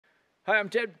Hi, I'm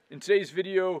Ted. In today's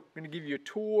video, I'm going to give you a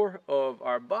tour of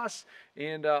our bus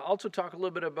and also talk a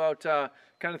little bit about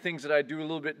kind of things that I do a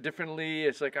little bit differently.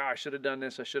 It's like, I should have done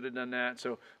this, I should have done that.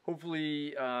 So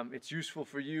hopefully it's useful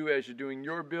for you as you're doing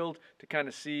your build to kind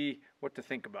of see what to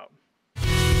think about.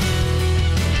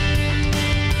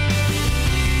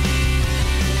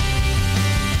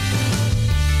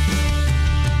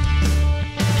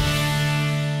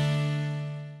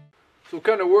 So we'll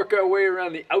kind of work our way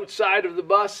around the outside of the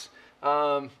bus.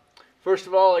 First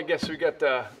of all, I guess we got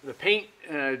the paint.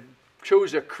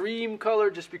 Chose a cream color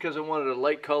just because I wanted a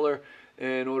light color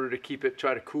in order to keep it,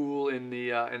 try to cool in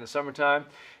the summertime.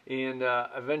 And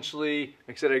eventually,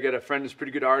 like I said, I got a friend who's a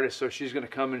pretty good artist, so she's going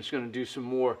to come and she's going to do some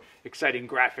more exciting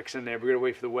graphics in there. We're going to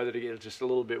wait for the weather to get just a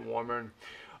little bit warmer. And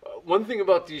one thing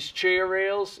about these chair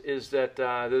rails is that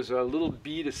there's a little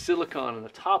bead of silicone on the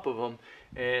top of them,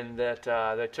 and that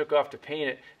I took off to paint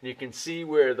it, and you can see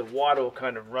where the water will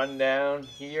kind of run down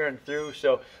here and through.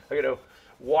 So I got to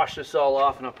wash this all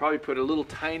off, and I'll probably put a little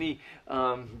tiny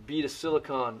bead of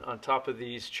silicone on top of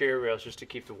these chair rails just to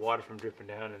keep the water from dripping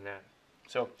down in that.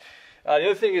 So the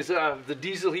other thing is the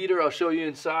diesel heater. I'll show you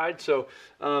inside. So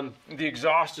the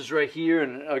exhaust is right here,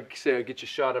 and like I say, I'll get you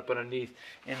shot up underneath.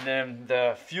 And then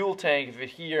the fuel tank of it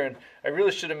here, and I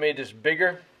really should have made this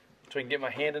bigger so I can get my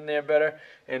hand in there better.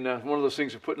 And one of those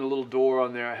things of putting a little door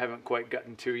on there I haven't quite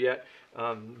gotten to yet,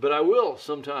 but I will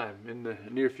sometime in the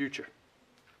near future.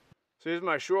 So here's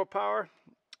my shore power.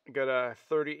 I got a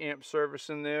 30 amp service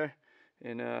in there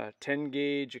and a 10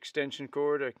 gauge extension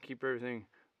cord to keep everything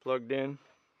plugged in.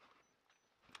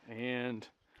 And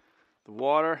the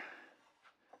water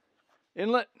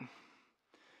inlet.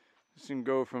 This can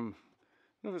go from,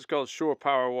 I don't know if it's called shore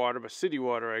power water, but city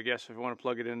water, I guess, if you want to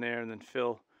plug it in there and then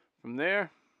fill from there.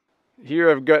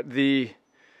 Here I've got the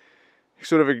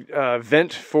sort of a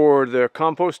vent for the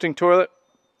composting toilet.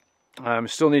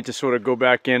 Still need to sort of go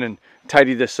back in and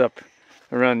tidy this up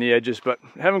around the edges, but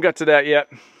haven't got to that yet.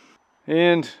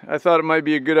 And I thought it might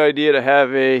be a good idea to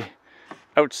have a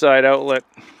outside outlet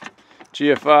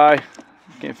GFI.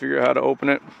 Can't figure out how to open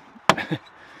it.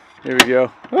 Here we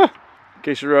go. In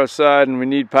case you're outside and we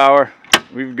need power,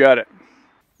 we've got it.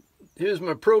 Here's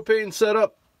my propane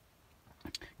setup.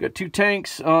 Got 2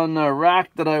 tanks on a rack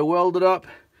that I welded up,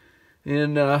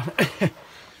 and I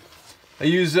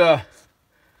use a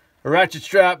ratchet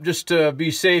strap just to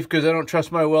be safe because I don't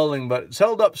trust my welding, but it's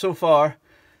held up so far.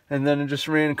 And then I just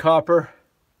ran copper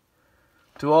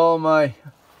to all my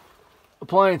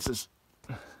appliances.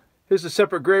 Here's a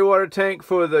separate gray water tank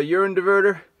for the urine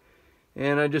diverter,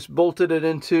 and I just bolted it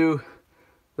into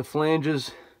the flanges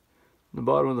in the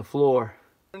bottom of the floor.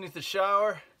 Underneath the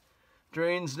shower,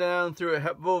 drains down through a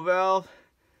HEPVO valve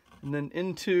and then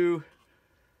into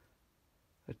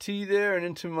a T there and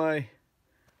into my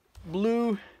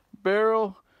blue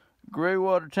barrel gray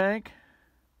water tank.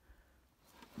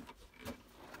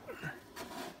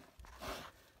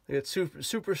 I got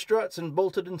super struts and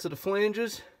bolted into the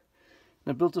flanges.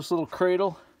 And I built this little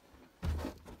cradle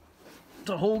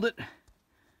to hold it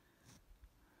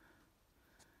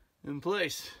in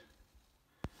place.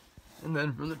 And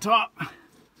then from the top, the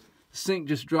sink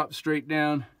just drops straight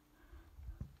down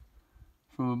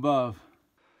from above.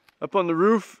 Up on the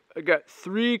roof, I got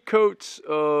 3 coats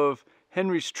of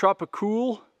Henry's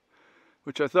Tropicool,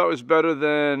 which I thought was better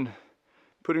than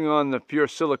putting on the pure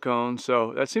silicone.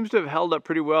 So that seems to have held up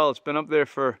pretty well. It's been up there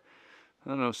for, I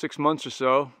don't know, 6 months or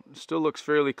so. It still looks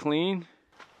fairly clean.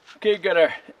 Okay, got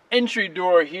our entry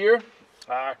door here.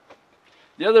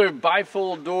 The other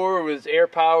bifold door was air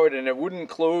powered and it wouldn't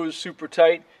close super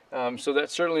tight. So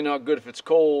that's certainly not good if it's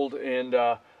cold. And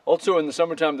also in the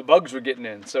summertime, the bugs were getting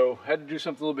in. So I had to do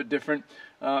something a little bit different.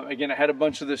 Again, I had a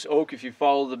bunch of this oak, if you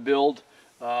follow the build,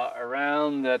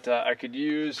 around that I could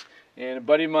use. And a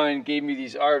buddy of mine gave me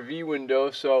these RV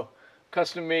windows. So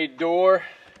custom made door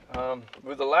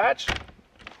with a latch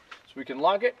so we can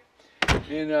lock it.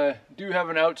 And do have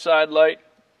an outside light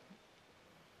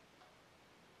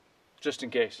just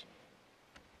in case.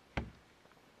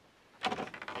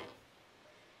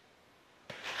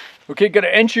 Okay, got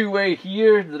an entryway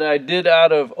here that I did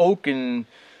out of oak and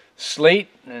slate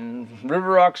and river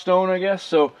rock stone, I guess.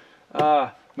 So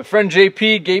my friend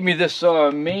JP gave me this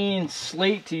main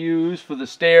slate to use for the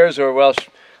stairs, or well, I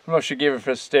don't know if she gave it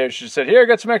for the stairs. She said, here, I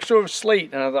got some extra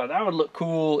slate, and I thought that would look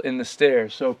cool in the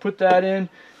stairs. So put that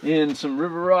in some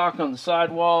river rock on the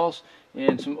side walls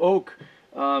and some oak.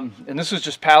 And this was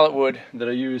just pallet wood that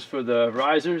I used for the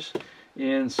risers,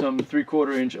 and some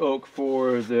 3/4 inch oak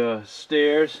for the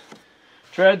stairs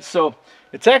treads. So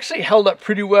it's actually held up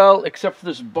pretty well, except for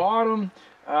this bottom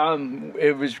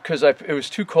It was because it was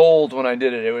too cold when I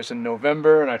did it. It was in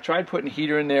November, and I tried putting a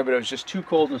heater in there, but it was just too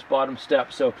cold in this bottom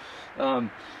step. So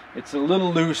it's a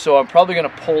little loose, so I'm probably going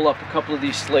to pull up a couple of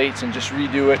these slates and just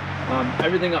redo it.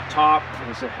 Everything up top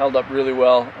is held up really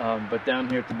well, but down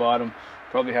here at the bottom,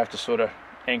 probably have to sort of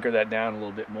anchor that down a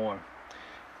little bit more.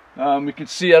 We can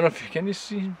see, I don't know if you can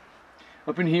see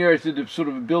up in here. I did sort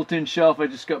of a built-in shelf. I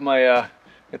just got my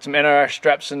got some NRR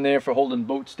straps in there for holding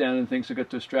boats down and things. I got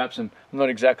those straps, and I'm not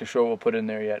exactly sure what we'll put in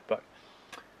there yet, but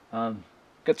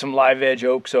got some live edge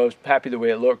oak, so I was happy the way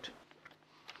it looked.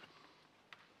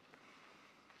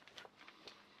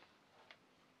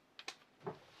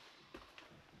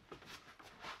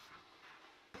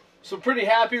 So pretty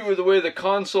happy with the way the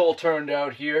console turned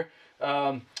out here.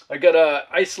 I got a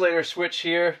isolator switch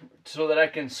here so that I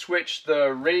can switch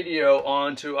the radio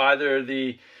onto either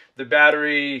the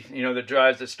battery, you know, that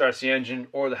drives, that starts the engine,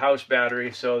 or the house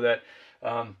battery, so that,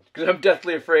 because I'm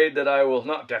deathly afraid that I will,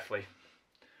 not deathly,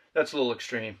 that's a little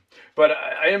extreme, but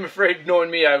I am afraid, knowing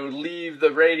me, I would leave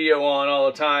the radio on all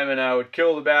the time and I would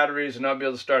kill the batteries and not be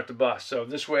able to start the bus. So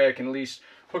this way I can at least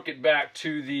hook it back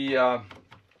to the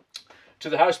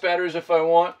house batteries if I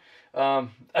want. I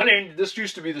mean, this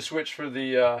used to be the switch for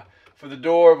the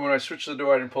door. When I switched the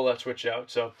door, I didn't pull that switch out.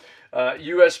 So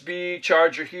USB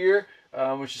charger here,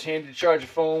 which is handy to charge a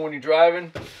phone when you're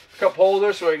driving. Cup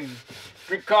holder so I can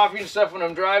drink coffee and stuff when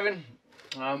I'm driving.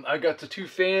 I got the 2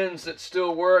 fans that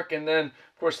still work, and then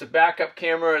of course the backup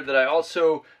camera that I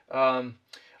also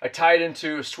I tied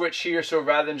into a switch here, so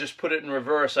rather than just put it in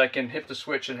reverse, I can hit the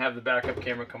switch and have the backup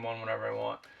camera come on whenever I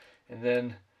want. And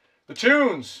then the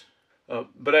tunes,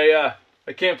 but I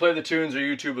can't play the tunes or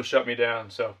YouTube will shut me down,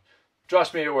 so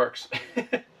trust me, it works.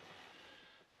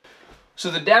 So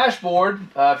the dashboard,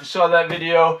 if you saw that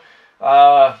video,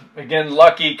 again,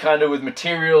 lucky kind of with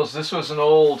materials. This was an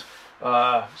old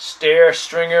stair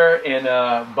stringer in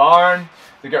a barn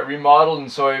that got remodeled,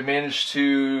 and so I managed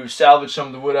to salvage some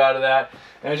of the wood out of that.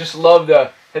 And I just love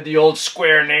had the old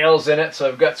square nails in it, so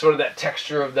I've got sort of that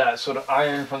texture of that sort of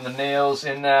iron from the nails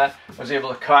in that. I was able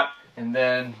to cut and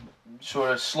then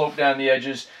sort of slope down the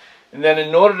edges. And then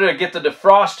in order to get the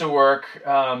defrost to work,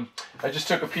 I just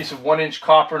took a piece of 1-inch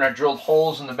copper and I drilled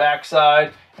holes in the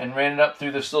backside and ran it up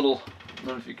through this little, I don't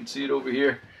know if you can see it over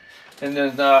here, and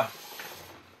then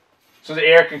so the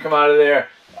air can come out of there.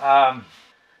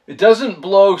 It doesn't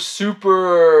blow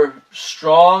super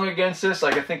strong against this.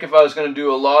 Like, I think if I was going to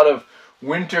do a lot of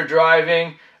winter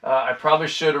driving, I probably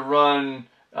should have run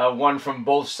one from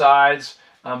both sides.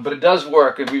 But it does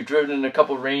work. We've driven in a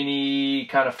couple rainy,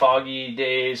 kind of foggy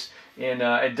days, and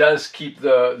it does keep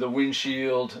the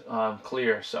windshield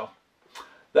clear. So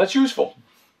that's useful.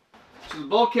 So the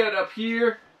bulkhead up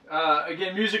here,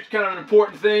 again, music's kind of an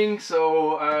important thing.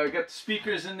 So I got the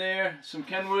speakers in there, some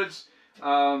Kenwoods,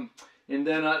 and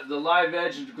then the live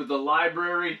edge with the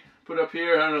library put up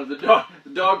here. I don't know,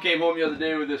 the dog came home the other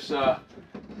day with this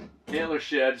antler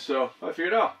shed, so I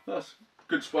figured, oh, that's a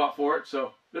good spot for it.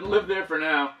 So it'll live there for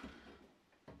now.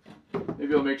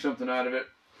 Maybe I'll make something out of it.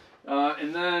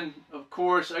 And then, of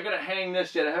course, I gotta hang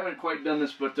this yet. I haven't quite done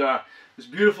this, but this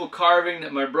beautiful carving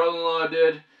that my brother-in-law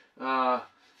did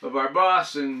of our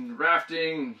bus and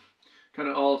rafting, kind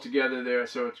of all together there.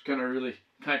 So it's kind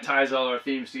of ties all our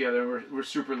themes together. We're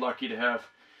super lucky to have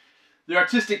the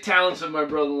artistic talents of my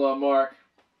brother-in-law, Mark.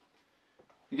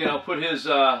 Again, I'll put his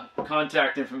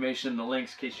contact information in the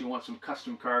links in case you want some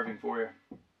custom carving for you.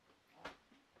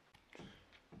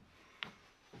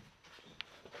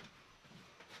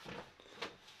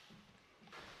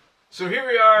 So here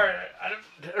we are. I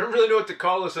don't really know what to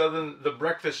call this other than the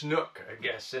breakfast nook, I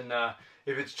guess. And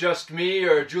if it's just me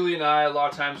or Julie and I, a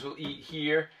lot of times we'll eat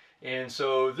here. And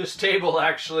so this table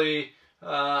actually,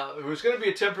 it was going to be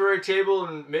a temporary table,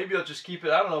 and maybe I'll just keep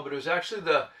it. I don't know, but it was actually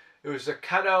it was a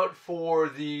cutout for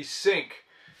the sink.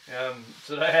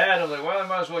 So that I had. I'm like, well, I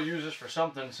might as well use this for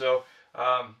something. So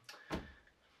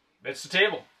it's the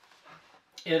table.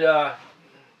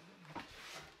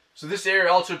 So this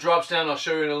area also drops down. I'll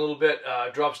show you in a little bit.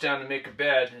 Drops down to make a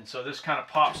bed, and so this kind of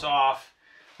pops off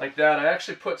like that. I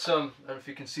actually put some, I don't know if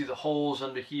you can see the holes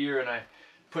under here, and I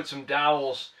put some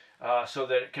dowels so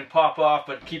that it can pop off,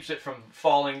 but it keeps it from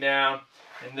falling down.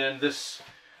 And then this,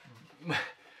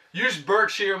 used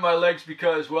birch here in my legs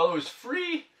because, well, it was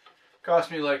free.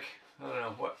 Cost me like, I don't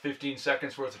know, what, 15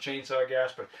 seconds worth of chainsaw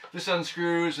gas, but this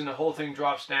unscrews and the whole thing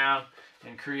drops down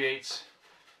and creates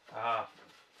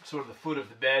sort of the foot of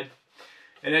the bed.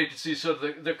 And then you can see, so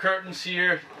the curtains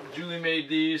here, Julie made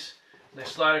these. They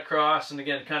slide across, and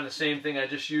again, kind of the same thing. I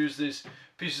just used these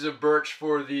pieces of birch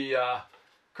for the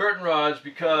curtain rods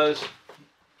because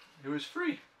it was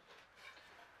free.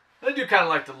 I do kind of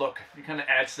like the look. It kind of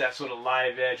adds to that sort of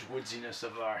live edge woodsiness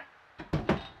of our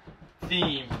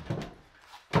theme.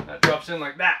 That drops in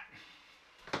like that.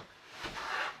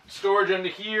 Storage under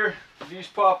here. These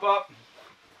pop up.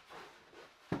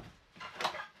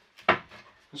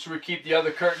 This is where we keep the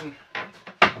other curtain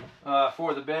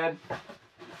for the bed.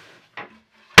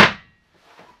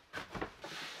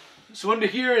 So under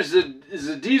here is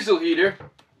a diesel heater.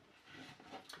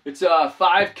 It's a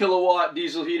 5 kilowatt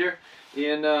diesel heater,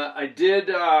 and I did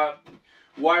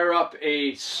wire up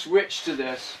a switch to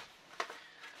this,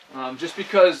 just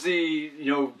because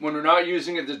when we're not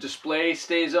using it, the display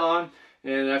stays on,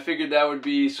 and I figured that would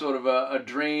be sort of a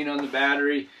drain on the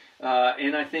battery.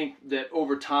 And I think that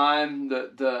over time,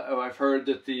 I've heard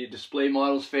that the display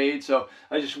models fade, so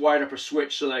I just wired up a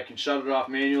switch so that I can shut it off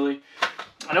manually.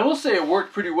 And I will say it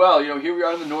worked pretty well. Here we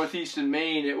are in the Northeast in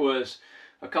Maine. It was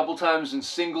a couple times in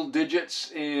single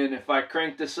digits, and if I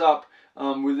cranked this up,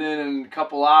 within a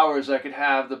couple hours, I could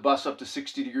have the bus up to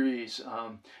 60 degrees.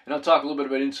 And I'll talk a little bit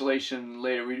about insulation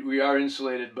later. We are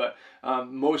insulated, but a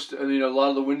lot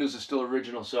of the windows are still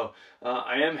original, so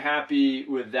I am happy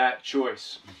with that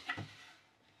choice.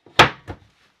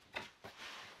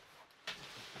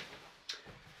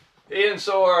 And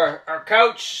so our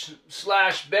couch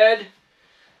 / bed.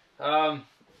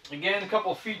 Again, a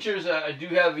couple of features. I do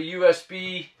have a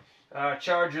USB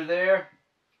charger there.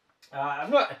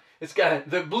 It's got,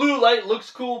 the blue light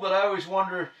looks cool, but I always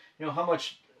wonder, how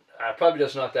much, probably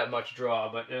does not that much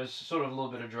draw, but there's sort of a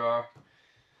little bit of draw.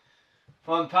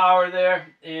 Fun power there,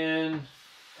 and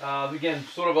again,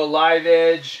 sort of a live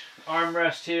edge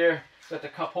armrest here. Got the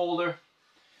cup holder.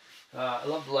 I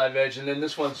love the live edge, and then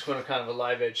this one's kind of a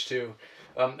live edge too.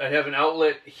 I have an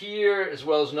outlet here, as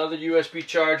well as another USB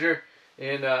charger,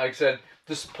 and like I said,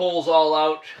 this pulls all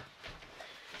out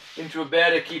into a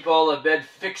bed. I keep all the bed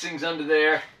fixings under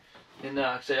there, and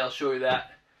I'll show you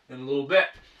that in a little bit.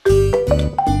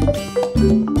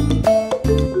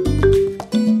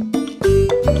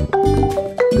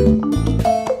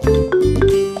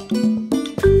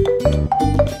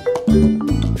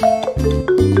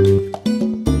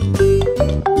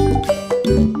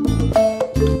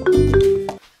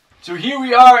 So here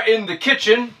we are in the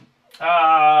kitchen.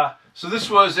 So this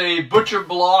was a butcher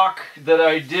block that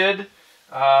I did.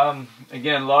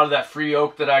 Again, a lot of that free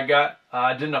oak that I got.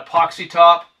 I did an epoxy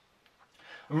top.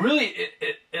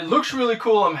 It looks really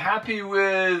cool. I'm happy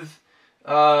with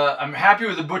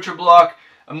the butcher block.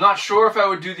 I'm not sure if I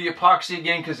would do the epoxy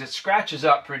again because it scratches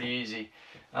up pretty easy.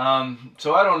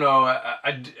 So I don't know.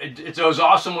 It was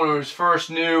awesome when it was first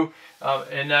new,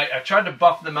 and I tried to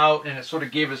buff them out, and it sort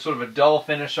of gave it sort of a dull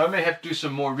finish. So I may have to do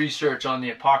some more research on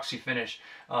the epoxy finish,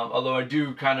 although I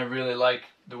do kind of really like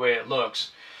the way it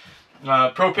looks.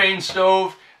 Propane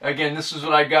stove. Again, this is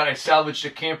what I got. I salvaged a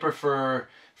camper for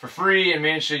free and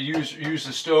managed to use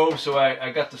the stove, so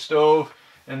I got the stove.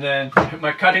 And then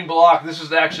my cutting block. This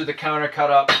is actually the counter cut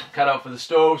out for the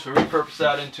stove, so I repurposed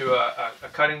that into a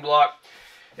cutting block.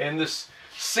 And this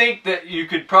sink that you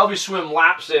could probably swim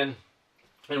laps in.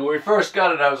 And when we first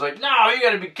got it, I was like, no, you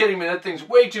gotta be kidding me. That thing's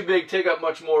way too big, take up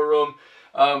much more room.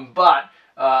 But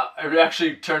I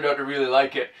actually turned out to really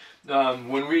like it.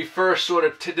 When we first sort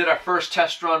of did our first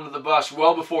test run of the bus,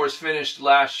 well before it was finished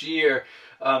last year,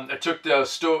 I took the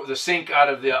sink out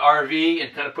of the RV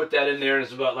and kind of put that in there, and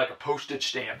it's about like a postage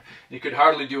stamp. You could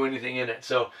hardly do anything in it.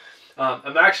 So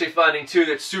I'm actually finding too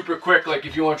that super quick, like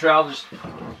if you want to travel, just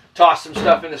toss some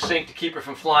stuff in the sink to keep it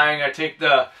from flying. I take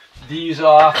these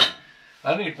off.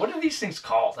 What are these things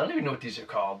called? I don't even know what these are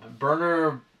called.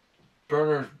 Burner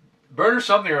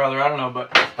something or other, I don't know,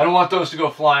 but I don't want those to go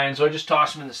flying, so I just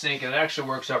toss them in the sink, and it actually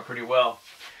works out pretty well.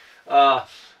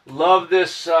 Love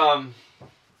this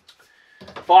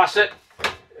faucet,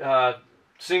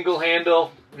 single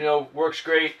handle, works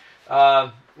great.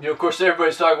 Of course,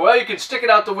 everybody's talking, well, you can stick it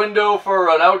out the window for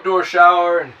an outdoor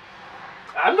shower, and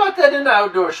I'm not that into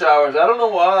outdoor showers. I don't know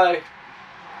why.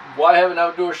 Why have an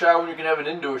outdoor shower when you can have an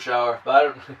indoor shower?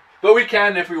 But we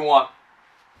can if we want.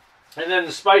 And then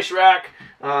the spice rack,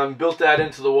 built that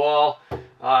into the wall,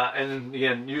 and then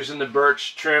again using the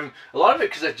birch trim. A lot of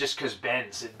it because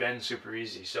it bends super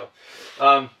easy. So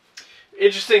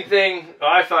interesting thing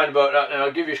I find about, and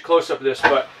I'll give you a close up of this,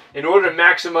 but in order to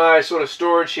maximize sort of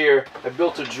storage here, I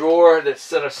built a drawer that's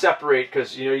set to separate,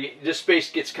 because this space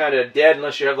gets kind of dead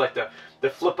unless you have like the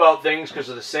flip out things because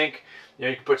of the sink.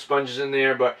 You can put sponges in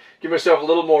there, but give myself a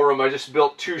little more room. I just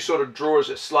built two sort of drawers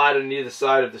that slide on either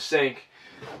side of the sink.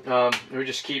 We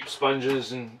just keep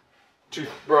sponges and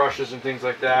toothbrushes and things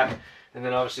like that, and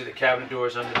then obviously the cabinet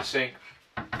doors under the sink.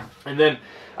 And then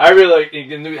I really like, you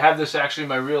can have this actually in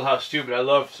my real house too, but I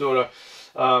love sort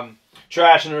of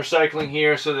trash and recycling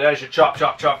here, so that as you chop,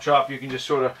 you can just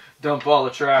sort of dump all the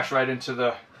trash right into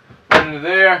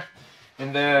there.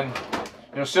 And then,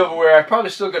 you know, silverware. I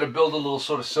probably still got to build a little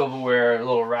sort of silverware, a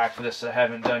little rack for this that I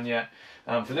haven't done yet.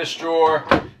 For this drawer,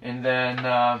 and then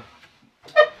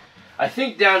I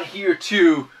think down here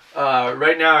too.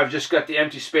 Right now I've just got the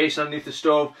empty space underneath the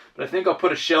stove, but I think I'll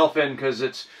put a shelf in because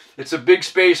it's a big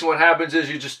space, and what happens is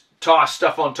you just toss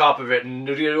stuff on top of it, and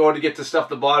in order to get the stuff at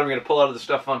the bottom, you're going to pull out of the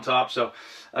stuff on top. So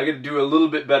I got to do a little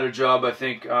bit better job, I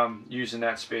think, using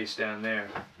that space down there.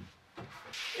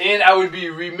 And I would be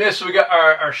remiss, so we got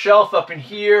our shelf up in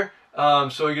here, so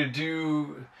we're going to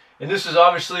do, and this is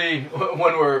obviously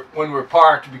when we're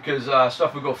parked, because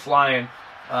stuff will go flying.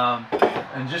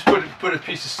 And just put a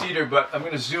piece of cedar, but I'm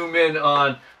going to zoom in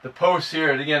on the post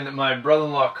here, and again that my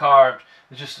brother-in-law carved.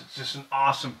 It's just an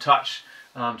awesome touch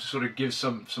to sort of give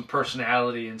some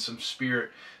personality and some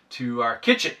spirit to our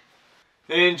kitchen.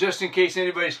 And just in case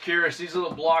anybody's curious, these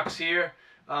little blocks here,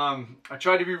 I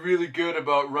try to be really good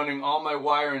about running all my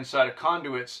wire inside of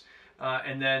conduits,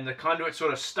 and then the conduit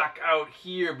sort of stuck out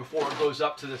here before it goes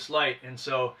up to this light, and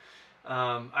so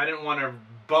I didn't want to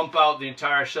bump out the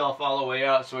entire shelf all the way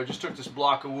out, so I just took this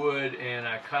block of wood and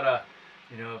I cut a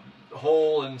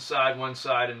hole inside one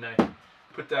side, and I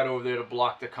put that over there to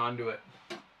block the conduit.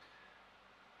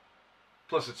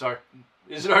 Plus,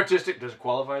 is it artistic? Does it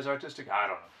qualify as artistic? I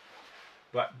don't know,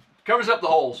 but it covers up the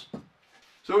holes.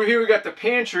 So over here we got the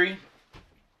pantry,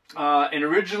 and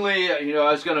originally,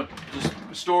 I was gonna just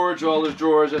storage all those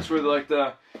drawers. That's where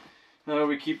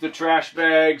we keep the trash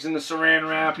bags and the saran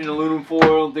wrap, aluminum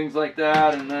foil and things like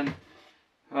that, and then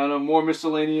more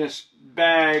miscellaneous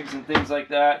bags and things like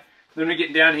that. Then we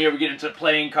get down here, we get into the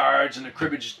playing cards and the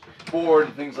cribbage board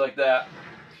and things like that.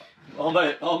 All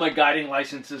my guiding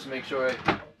licenses, make sure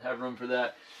I have room for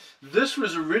that. This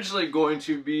was originally going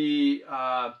to be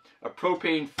a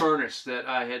propane furnace that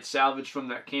I had salvaged from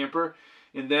that camper,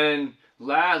 and then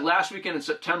last weekend in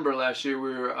September last year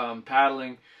we were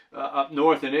paddling up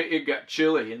north, and it got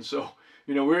chilly, and so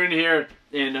we're in here,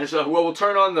 and I said, well, we'll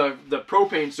turn on the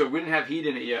propane stove. We didn't have heat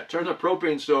in it yet. Turned the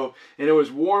propane stove, and it was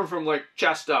warm from like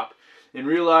chest up, and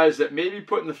realized that maybe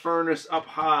putting the furnace up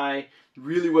high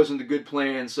really wasn't a good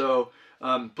plan. So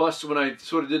plus, when I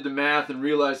sort of did the math and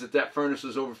realized that furnace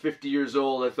was over 50 years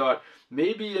old, I thought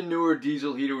maybe a newer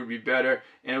diesel heater would be better,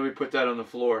 and we put that on the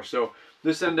floor. So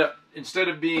this ended up, instead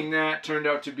of being that, turned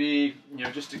out to be,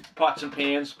 just pots and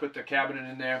pans. Put the cabinet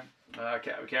in there,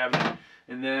 cabinet,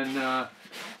 and then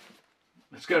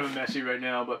it's kind of messy right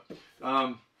now, but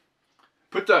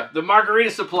put the margarita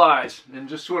supplies and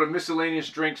just sort of miscellaneous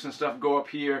drinks and stuff go up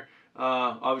here.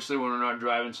 Obviously when we're not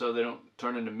driving, so they don't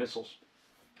turn into missiles.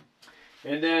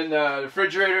 And then the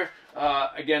refrigerator,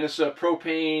 again, it's a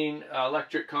propane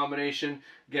electric combination.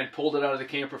 Again, pulled it out of the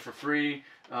camper for free.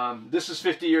 This is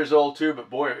 50 years old too, but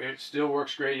boy, it still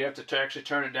works great. You have to actually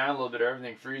turn it down a little bit, or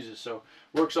everything freezes. So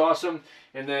works awesome.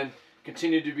 And then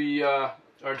continue to be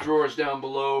our drawers down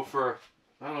below for,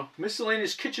 I don't know,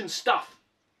 miscellaneous kitchen stuff.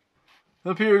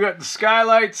 Up here we got the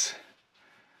skylights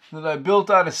that I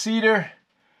built out of cedar,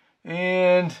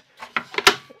 and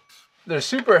they're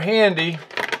super handy.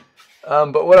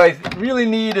 But what I really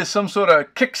need is some sort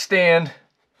of kickstand.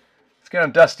 It's kind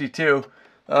of dusty too,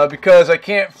 because I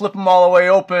can't flip them all the way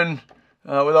open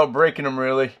without breaking them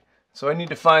really. So I need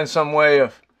to find some way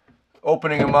of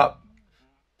opening them up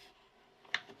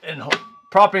and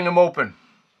propping them open.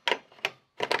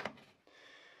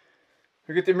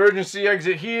 We get the emergency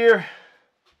exit here,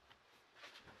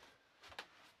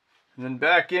 and then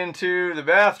back into the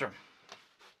bathroom.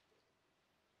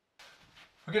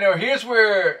 Okay, now here's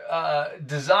where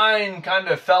design kind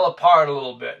of fell apart a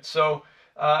little bit. So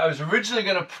I was originally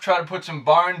going to try to put some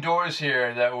barn doors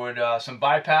here that would, some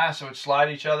bypass that would slide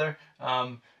each other,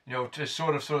 to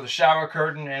sort of the shower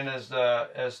curtain and as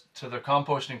to the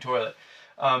composting toilet.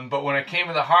 But when I came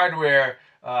with the hardware,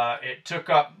 it took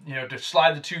up, to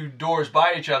slide the two doors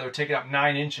by each other, taking up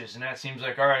 9 inches, and that seems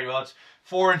like, all right, well, it's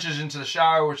 4 inches into the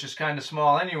shower, which is kind of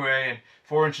small anyway, and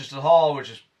 4 inches to the hall, which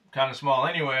is kind of small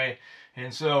anyway.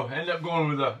 And so I ended up going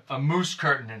with a moose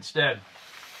curtain instead.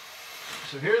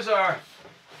 So here's the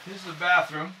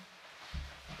bathroom.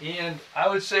 And I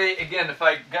would say, again, if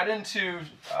I got into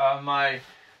my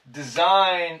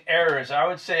design errors, I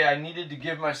would say I needed to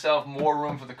give myself more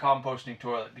room for the composting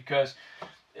toilet, because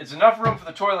it's enough room for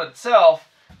the toilet itself,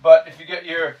 but if you get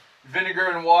your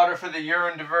vinegar and water for the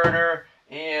urine diverter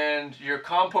and your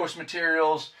compost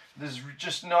materials, this is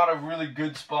just not a really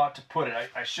good spot to put it.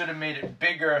 I should have made it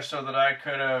bigger so that I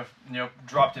could have,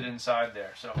 dropped it inside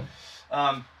there. So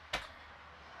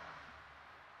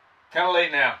Kind of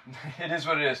late now. It is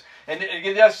what it is. And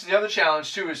that's the other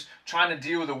challenge too, is trying to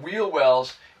deal with the wheel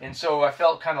wells. And so I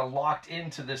felt kind of locked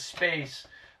into this space.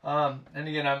 And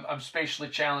again, I'm spatially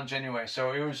challenged anyway,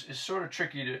 so it's sort of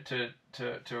tricky to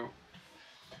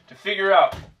figure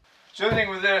out. So the other thing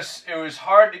with this, it was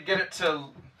hard to get it to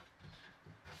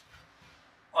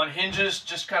on hinges.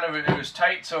 Just kind of, it was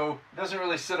tight, so it doesn't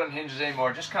really sit on hinges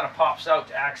anymore. It just kind of pops out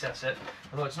to access it,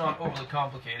 although it's not overly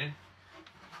complicated.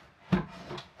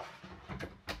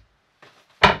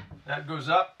 That goes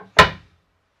up.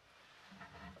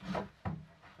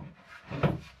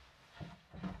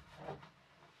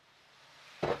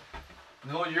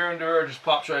 The little urine door just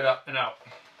pops right up and out.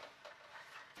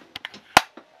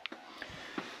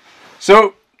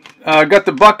 So I got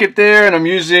the bucket there, and I'm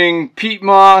using peat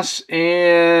moss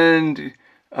and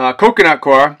coconut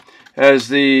coir as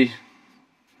the,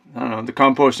 I don't know, the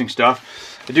composting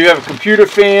stuff. I do have a computer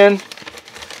fan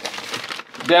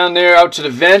down there out to the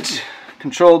vent,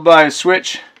 controlled by a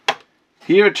switch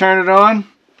here. Turn it on,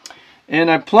 and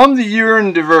I plumbed the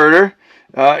urine diverter.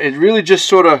 It really just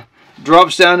sort of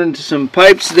drops down into some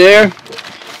pipes there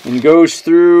and goes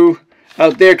through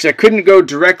out there, because I couldn't go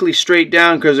directly straight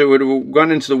down because it would have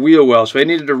gone into the wheel well, so I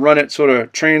needed to run it sort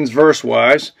of transverse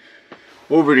wise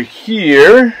over to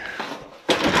here.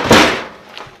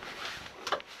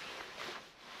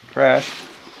 Crash.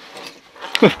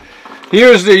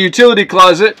 Here's the utility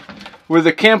closet with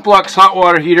the Camplux hot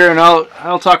water heater, and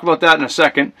I'll talk about that in a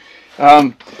second.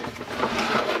 But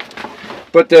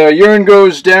the urine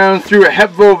goes down through a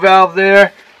HEPVO valve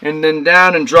there, and then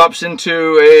down and drops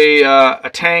into a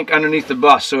tank underneath the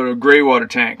bus, so a gray water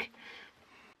tank.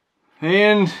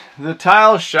 And the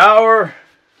tile shower,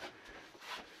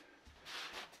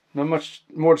 not much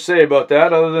more to say about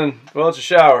that other than, well, it's a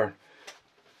shower.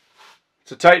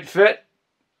 It's a tight fit,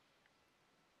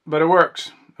 but it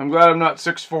works. I'm glad I'm not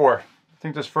 6'4". I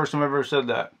think that's the first time I've ever said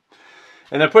that.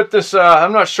 And I put this,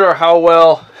 I'm not sure how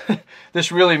well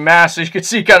this really masks. You can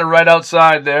see kind of right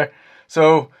outside there.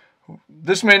 So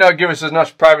this may not give us as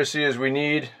much privacy as we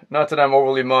need. Not that I'm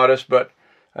overly modest, but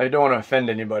I don't want to offend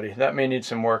anybody. That may need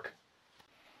some work.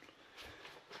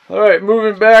 Alright,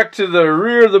 moving back to the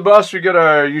rear of the bus, we got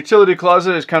our utility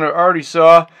closet, as kind of already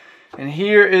saw. And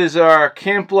here is our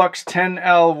Camplux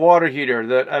 10L water heater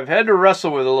that I've had to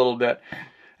wrestle with a little bit.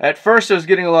 At first I was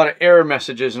getting a lot of error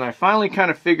messages, and I finally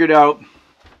kind of figured out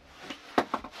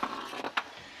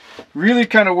really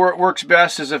kind of what works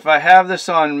best is if I have this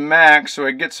on max, so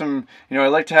I get some, you know, I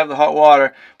like to have the hot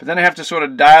water, but then I have to sort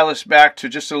of dial this back to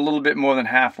just a little bit more than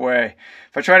halfway.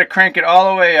 If I try to crank it all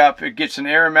the way up, it gets an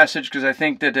error message because I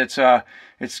think that it's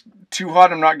too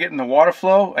hot. I'm not getting the water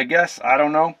flow, I guess. I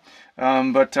don't know.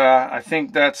 But I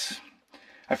think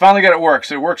I finally got it work.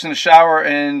 So it works in the shower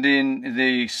and in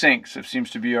the sink, so it seems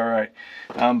to be all right.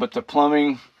 But the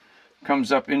plumbing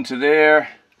comes up into there,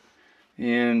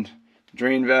 and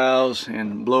drain valves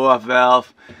and blow-off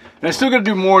valve. And I still got to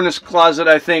do more in this closet,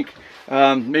 I think.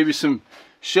 Maybe some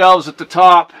shelves at the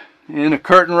top and a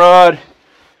curtain rod,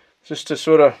 just to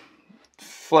sort of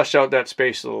flesh out that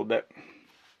space a little bit.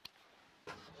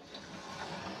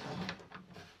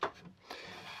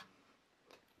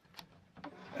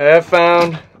 I have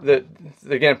found that,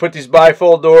 again, put these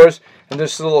bifold doors, and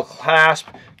this little clasp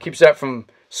keeps that from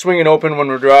swinging open when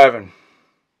we're driving.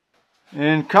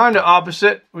 And kind of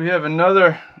opposite, we have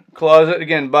another closet,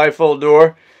 again, bifold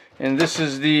door, and this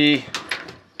is the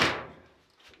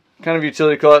kind of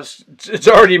utility closet. It's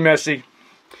already messy,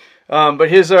 but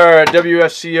here's our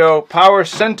WSCO power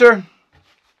center,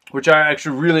 which I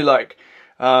actually really like.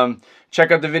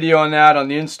 Check out the video on that, on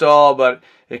the install, but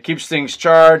it keeps things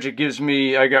charged. It gives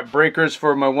me, I got breakers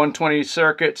for my 120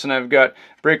 circuits, and I've got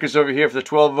breakers over here for the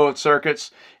 12-volt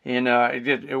circuits, and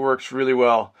it works really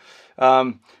well.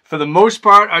 For the most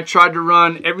part, I tried to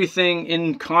run everything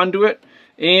in conduit,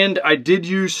 and I did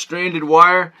use stranded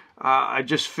wire. I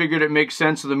just figured it makes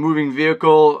sense with a moving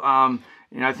vehicle,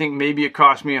 and I think maybe it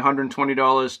cost me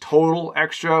 $120 total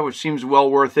extra, which seems well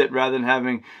worth it rather than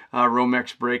having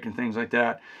Romex brake and things like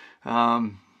that.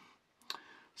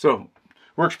 So,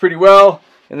 works pretty well.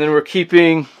 And then we're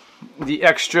keeping the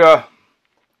extra,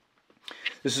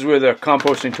 this is where the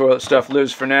composting toilet stuff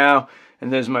lives for now,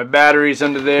 and there's my batteries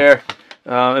under there.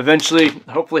 Eventually,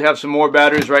 hopefully have some more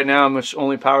batteries. Right now I'm just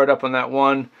only powered up on that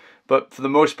one, but for the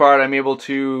most part I'm able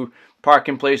to park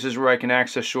in places where I can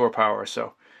access shore power,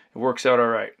 so it works out all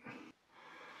right.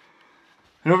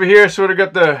 And over here sort of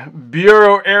got the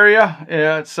bureau area.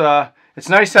 Yeah, it's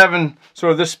nice having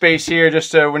sort of this space here,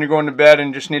 just when you're going to bed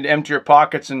and just need to empty your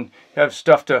pockets and have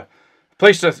stuff to,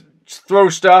 place to throw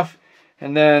stuff.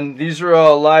 And then these are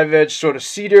all live edge sort of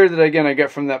cedar that, again, I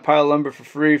got from that pile of lumber for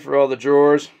free for all the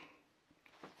drawers.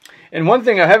 And one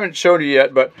thing I haven't showed you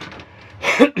yet, but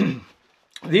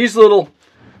these little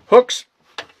hooks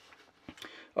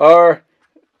are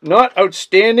not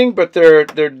outstanding, but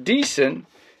they're decent,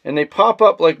 and they pop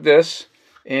up like this,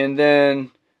 and then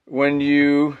when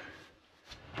you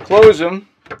close them,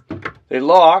 they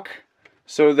lock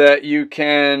so that you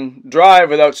can drive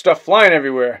without stuff flying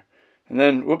everywhere. And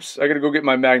then, whoops, I gotta go get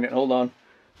my magnet. Hold on.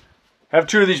 I have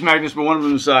 2 of these magnets, but one of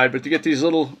them inside. But to get these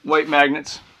little white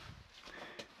magnets,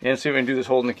 and see if I can do this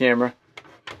holding the camera.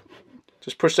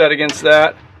 Just push that against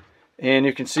that, and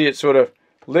you can see it sort of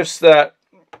lifts that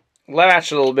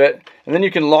latch a little bit, and then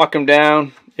you can lock them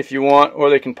down if you want, or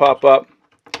they can pop up.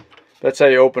 That's how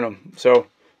you open them. So,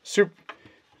 super,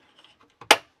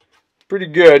 pretty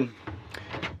good.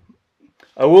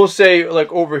 I will say,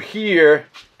 like over here,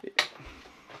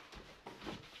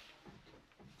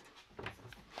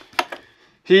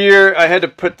 I had to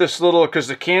put this little, because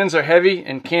the cans are heavy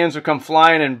and cans will come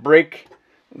flying and break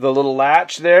the little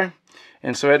latch there.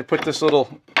 And so I had to put this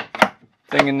little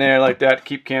thing in there like that to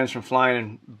keep cans from flying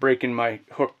and breaking my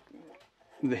hook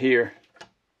here.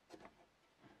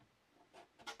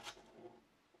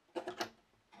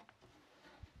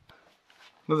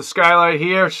 Another skylight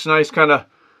here. It's nice kind of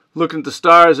looking at the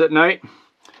stars at night.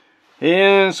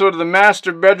 And sort of the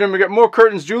master bedroom. We got more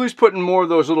curtains. Julie's putting more of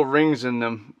those little rings in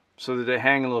them so that they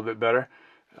hang a little bit better.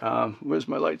 Where's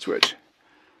my light switch?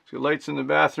 So lights in the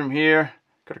bathroom here.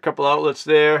 Got a couple outlets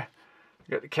there.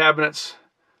 Got the cabinets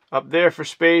up there for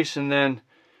space, and then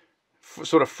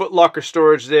sort of foot locker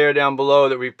storage there down below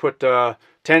that we put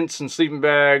tents and sleeping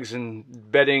bags and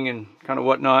bedding and kind of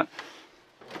whatnot.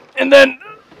 And then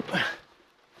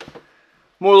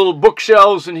more little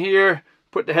bookshelves in here.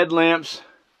 Put the headlamps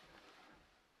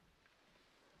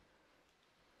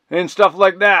and stuff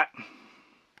like that.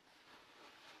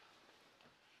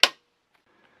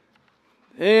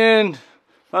 And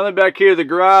finally back here, the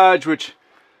garage, which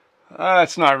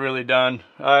it's not really done.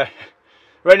 Right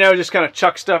now we just kind of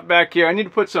chuck stuff back here. I need to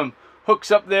put some hooks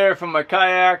up there from my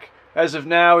kayak. As of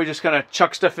now, we just kind of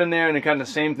chuck stuff in there, and it kind of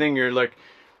the same thing. You're like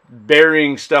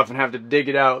burying stuff and have to dig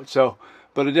it out. So,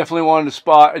 but I definitely wanted to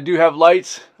spot. I do have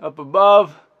lights up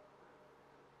above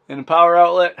and a power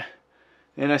outlet,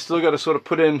 and I still got to sort of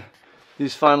put in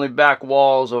these finally back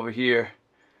walls over here.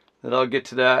 That I'll get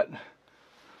to that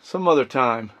some other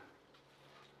time.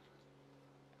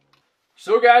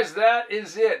 So guys, that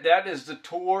is it. That is the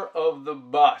tour of the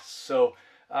bus. So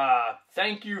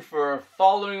thank you for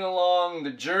following along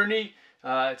the journey.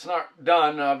 It's not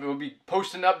done. We'll be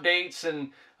posting updates,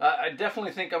 and I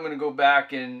definitely think I'm going to go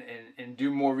back and do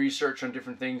more research on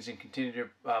different things and continue to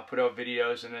put out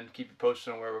videos and then keep you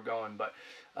posted on where we're going. But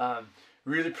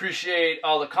really appreciate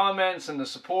all the comments and the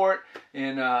support.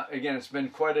 And again, it's been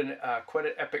quite an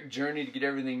epic journey to get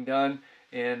everything done.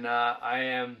 And I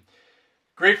am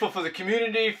grateful for the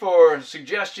community for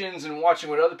suggestions and watching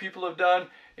what other people have done.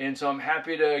 And so I'm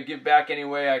happy to give back any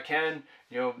way I can.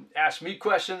 You know, ask me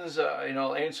questions. You know,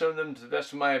 I'll answer them to the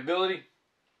best of my ability.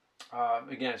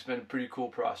 Again, it's been a pretty cool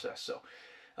process. So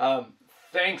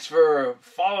thanks for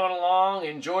following along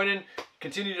and joining.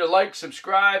 Continue to like,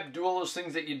 subscribe, do all those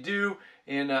things that you do.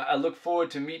 And I look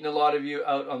forward to meeting a lot of you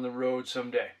out on the road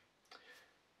someday.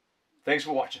 Thanks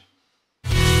for watching.